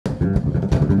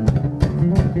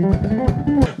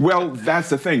Well, that's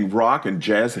the thing. Rock and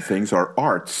jazz things are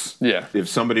arts. Yeah. If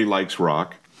somebody likes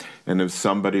rock, and if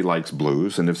somebody likes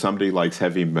blues, and if somebody likes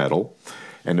heavy metal,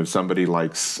 and if somebody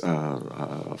likes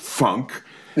funk,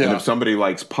 and if somebody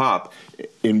likes pop,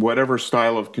 in whatever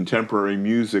style of contemporary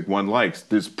music one likes,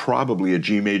 there's probably a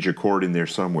G major chord in there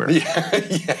somewhere.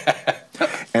 Yeah.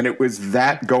 And it was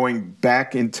that going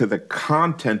back into the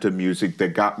content of music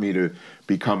that got me to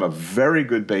become a very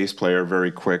good bass player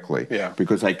very quickly. Yeah.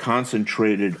 Because I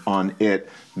concentrated on it,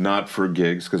 not for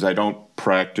gigs, because I don't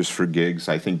practice for gigs.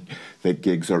 I think that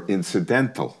gigs are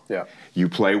incidental. Yeah. You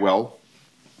play well,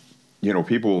 you know,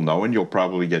 people will know, and you'll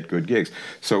probably get good gigs.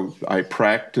 So I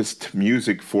practiced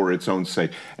music for its own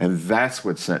sake, and that's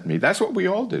what sent me. That's what we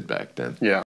all did back then. Yeah.